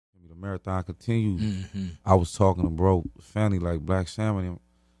marathon continues, I was talking to bro, Fanny, like Black Salmon, and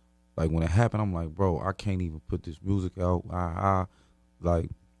like when it happened, I'm like, bro, I can't even put this music out. I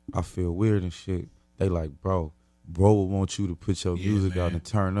feel weird and shit. They like, bro would want you to put your music out and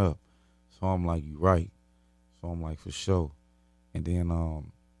turn up. So I'm like, you right. So I'm like, for sure. And then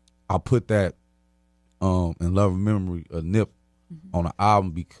I put that in Love and Memory, a Nip, on the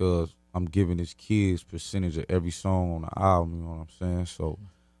album because I'm giving his kids percentage of every song on the album, you know what I'm saying? So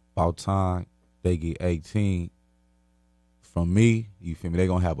about time they get 18, from me, you feel me, they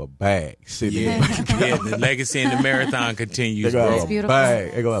gonna have a bag sitting there. Yeah, the legacy and the marathon continues, they gonna bro. have a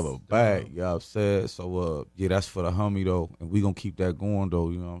bag. They gonna have a bag, you know what I'm saying? So yeah, that's for the homie though, and we gonna keep that going though,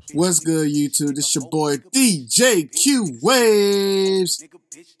 you know what I'm saying? What's good, YouTube? This your boy DJ Q Waves,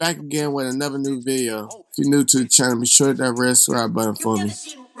 back again with another new video. If you're new to the channel, be sure to hit that red subscribe button for me.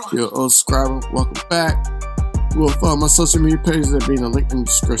 If you're an old subscriber, welcome back. You will follow my social media pages that be in the link in the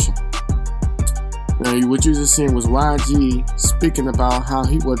description. Now, what you just seen was YG speaking about how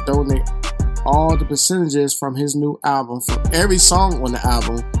he would donate all the percentages from his new album. For every song on the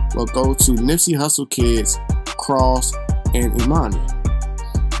album will go to Nipsey Hussle kids, Cross, and Imani.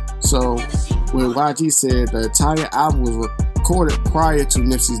 So, when YG said the entire album was recorded prior to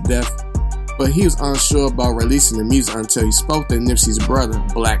Nipsey's death, but he was unsure about releasing the music until he spoke to Nipsey's brother,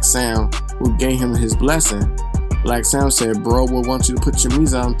 Black Sound, who gave him his blessing. Black Sound said, bro, we'll want you to put your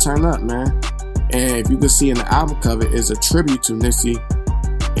music out and turn up, man. And if you can see in the album cover, it's a tribute to Nipsey.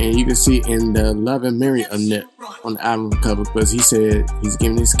 And you can see in the Love and Memory of Nip on the album cover, because he said he's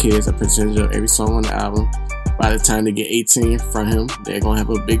giving his kids a percentage of every song on the album. By the time they get 18 from him, they're going to have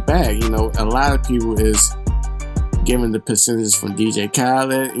a big bag. You know, a lot of people is giving the percentages from DJ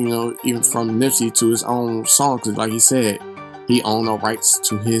Khaled, you know, even from Nipsey to his own songs. Because like he said, he owned the rights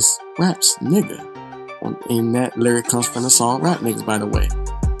to his raps, nigga. And that lyric comes from the song Rap Niggas, by the way.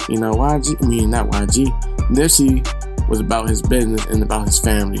 You know, not YG. Nipsey was about his business and about his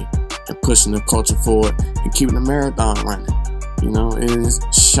family and pushing the culture forward and keeping the marathon running. You know, and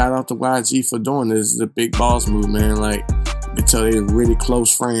shout out to YG for doing this. It's a big boss move, man. Like, you can tell they're really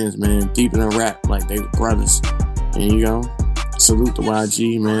close friends, man. Deep in the rap, like they were brothers. And you know, salute to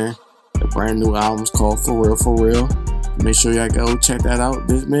YG, man. The brand new album's called For Real, For Real. Make sure y'all go check that out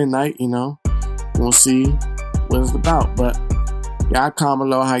this midnight, you know. We'll see what it's about, but y'all comment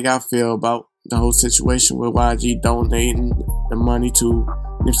below how y'all feel about the whole situation with YG donating the money to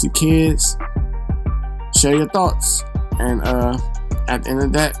Nipsey kids. Share your thoughts. And at the end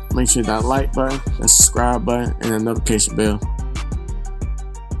of that, make sure that like button, that subscribe button, and the notification bell.